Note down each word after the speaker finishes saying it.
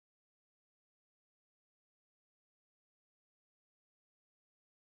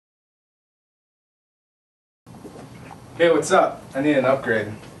Hey, what's up? I need an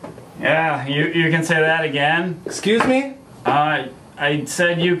upgrade. Yeah, you can say that again. Excuse me? I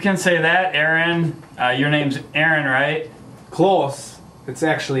said you can say that, Aaron. Your name's Aaron, right? Close. It's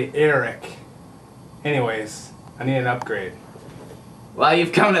actually Eric. Anyways, I need an upgrade. Well,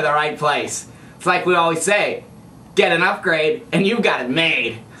 you've come to the right place. It's like we always say, get an upgrade and you got it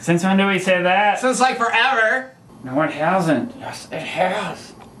made. Since when do we say that? Since like forever. No, it hasn't. Yes, it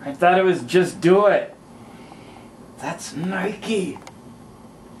has. I thought it was just do it. That's Nike.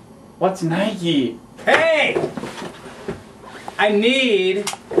 What's Nike? Hey! I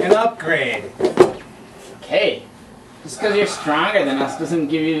need an upgrade. Okay. Just because you're stronger than us doesn't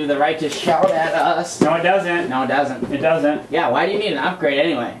give you the right to shout at us. No, it doesn't. No, it doesn't. It doesn't. Yeah, why do you need an upgrade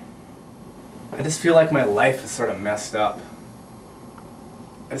anyway? I just feel like my life is sort of messed up.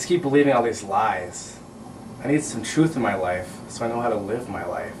 I just keep believing all these lies. I need some truth in my life so I know how to live my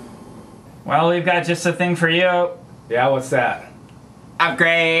life. Well, we've got just a thing for you. Yeah, what's that?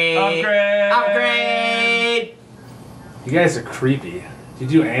 Upgrade! Upgrade! Upgrade! You guys are creepy. Do you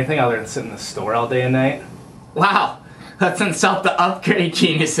do anything other than sit in the store all day and night? Wow, let's insult the upgrade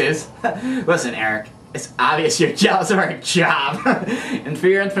geniuses. Listen, Eric, it's obvious you're jealous of our job. And for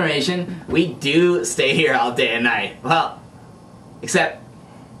your information, we do stay here all day and night. Well, except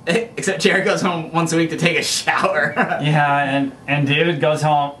Jared goes home once a week to take a shower. Yeah, and David goes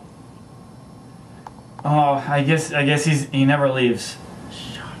home. Oh, I guess he never leaves.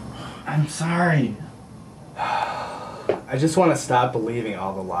 I'm sorry. I just want to stop believing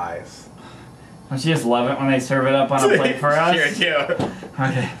all the lies. Don't you just love it when they serve it up on a plate for us? Sure do.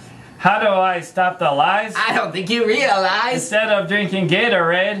 Okay. How do I stop the lies? I don't think you realize. Instead of drinking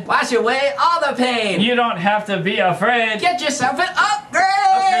Gatorade, Wash away all the pain. you don't have to be afraid. Get yourself an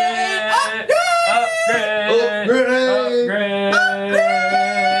upgrade. Upgrade! Upgrade! Upgrade! Upgrade!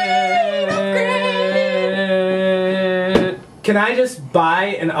 Can I just buy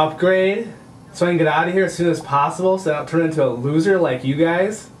an upgrade so I can get out of here as soon as possible so I don't turn into a loser like you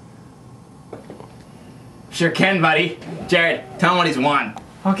guys? Sure can, buddy. Jared, tell him what he's won.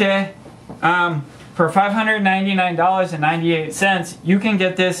 Okay. For $599.98, you can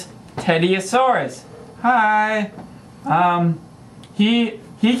get this Teddyosaurus. Hi. He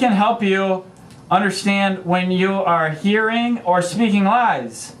can help you understand when you are hearing or speaking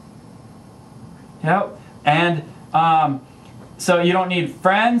lies. Yep. And so you don't need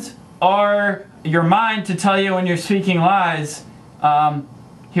friends or your mind to tell you when you're speaking lies.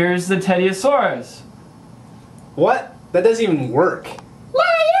 Here's the Teddyosaurus. What? That doesn't even work.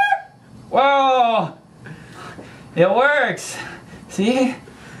 Liar! Whoa! It works. See?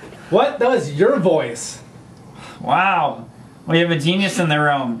 What? That was your voice. Wow. We have a genius in the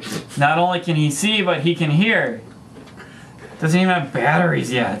room. Not only can he see, but he can hear. Doesn't even have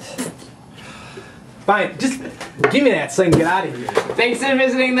batteries yet. Fine, just give me that so I can get out of here. Thanks for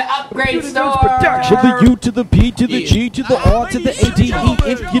visiting the upgrade store. From the U to the P to the G to the R to the A to E,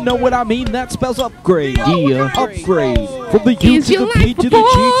 if you know what I mean, that spells upgrade. Yeah, upgrade. From the U to the P to the G to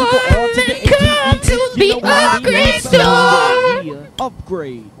the R to the A to E, if you know what I mean, that spells yeah,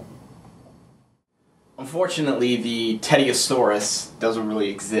 upgrade. Unfortunately, the Teddyosaurus doesn't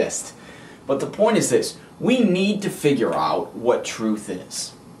really exist. But the point is this: we need to figure out what truth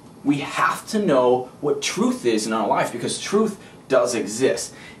is. We have to know what truth is in our life because truth does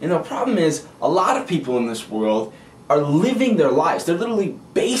exist. And the problem is, a lot of people in this world are living their lives. They're literally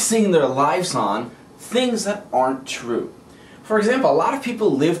basing their lives on things that aren't true. For example, a lot of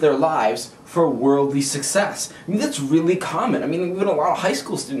people live their lives for worldly success. I mean, that's really common. I mean, even a lot of high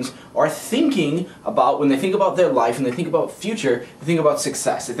school students are thinking about, when they think about their life and they think about future, they think about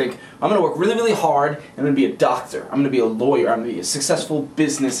success. They think, I'm going to work really, really hard and I'm going to be a doctor. I'm going to be a lawyer. I'm going to be a successful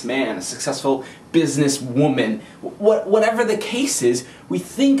businessman, a successful businesswoman. Whatever the case is, we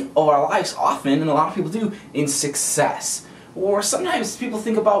think of our lives often, and a lot of people do, in success. Or sometimes people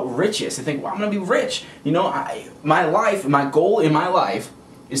think about riches. They think, well, I'm going to be rich. You know, my goal in my life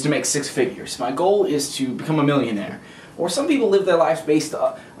is to make 6 figures. My goal is to become a millionaire. Or some people live their lives based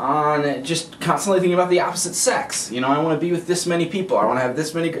on just constantly thinking about the opposite sex. You know, I want to be with this many people. I want to have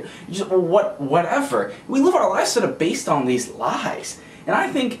this many, just whatever. We live our lives sort of based on these lies. And I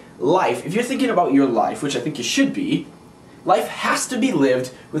think life, if you're thinking about your life, which I think you should be, life has to be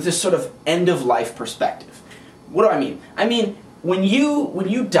lived with this sort of end-of-life perspective. What do I mean? I mean, when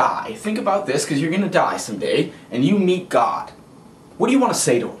you die, think about this, because you're going to die someday, and you meet God. What do you want to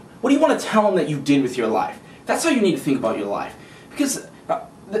say to him? What do you want to tell him that you did with your life? That's how you need to think about your life. Because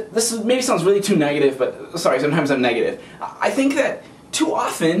this maybe sounds really too negative, but sorry, sometimes I'm negative. I think that too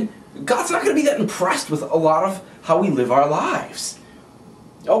often, God's not going to be that impressed with a lot of how we live our lives.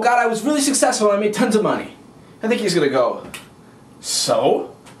 Oh God, I was really successful and I made tons of money. I think he's going to go,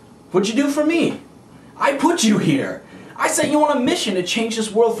 so? What'd you do for me? I put you here. I sent you on a mission to change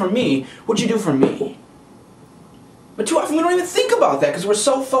this world for me. What'd you do for me? But too often we don't even think about that because we're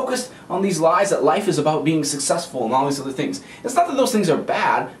so focused on these lies that life is about being successful and all these other things. It's not that those things are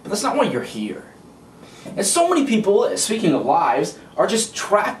bad, but that's not why you're here. And so many people, speaking of lives, are just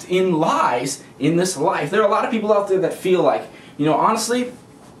trapped in lies in this life. There are a lot of people out there that feel like, you know, honestly,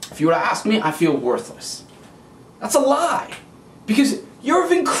 if you were to ask me, I feel worthless. That's a lie. Because you're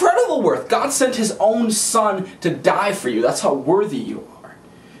of incredible worth. God sent His own Son to die for you. That's how worthy you are.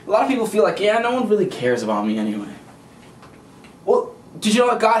 A lot of people feel like, yeah, no one really cares about me anyway. Well, did you know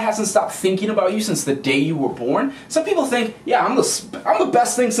that God hasn't stopped thinking about you since the day you were born? Some people think, yeah, I'm the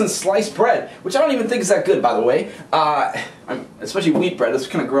best thing since sliced bread, which I don't even think is that good, by the way. Especially wheat bread, it's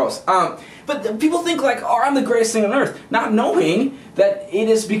kind of gross. But people think like, oh, I'm the greatest thing on earth, not knowing that it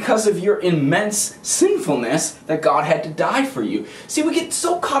is because of your immense sinfulness that God had to die for you. See, we get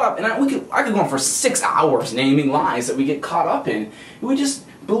so caught up, and I could go on for 6 hours naming lies that we get caught up in. We just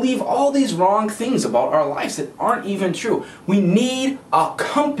believe all these wrong things about our lives that aren't even true. We need a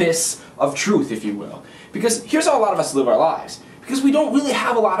compass of truth, if you will. Because here's how a lot of us live our lives. Because we don't really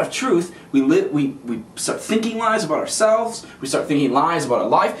have a lot of truth, we start thinking lies about ourselves, we start thinking lies about our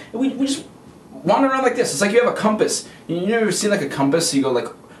life, and we just wander around like this. It's like you have a compass. You ever seen like a compass, you go like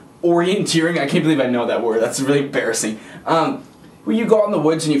orienteering? I can't believe I know that word. That's really embarrassing. Where you go out in the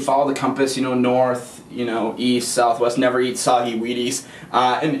woods and you follow the compass, you know, north, you know, east, southwest, never eat soggy Wheaties.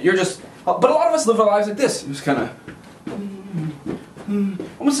 And you're just, but a lot of us live our lives like this. Just kind of,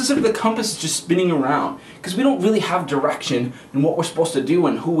 almost as if the compass is just spinning around. Because we don't really have direction in what we're supposed to do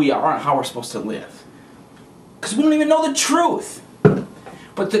and who we are and how we're supposed to live. Because we don't even know the truth.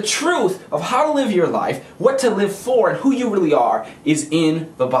 But the truth of how to live your life, what to live for, and who you really are is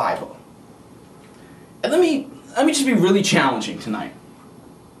in the Bible. And let me just be really challenging tonight.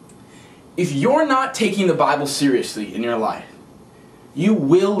 If you're not taking the Bible seriously in your life, you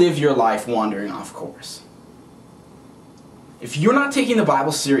will live your life wandering off course. If you're not taking the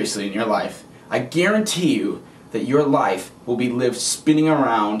Bible seriously in your life, I guarantee you that your life will be lived spinning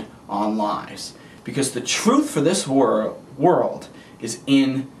around on lies. Because the truth for this world is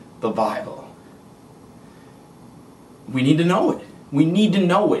in the Bible. We need to know it. We need to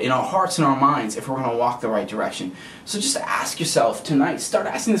know it in our hearts and our minds if we're going to walk the right direction. So just ask yourself tonight, start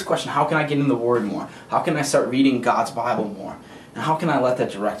asking this question, how can I get in the Word more? How can I start reading God's Bible more? And how can I let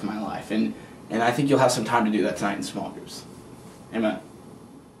that direct my life? And I think you'll have some time to do that tonight in small groups. Amen.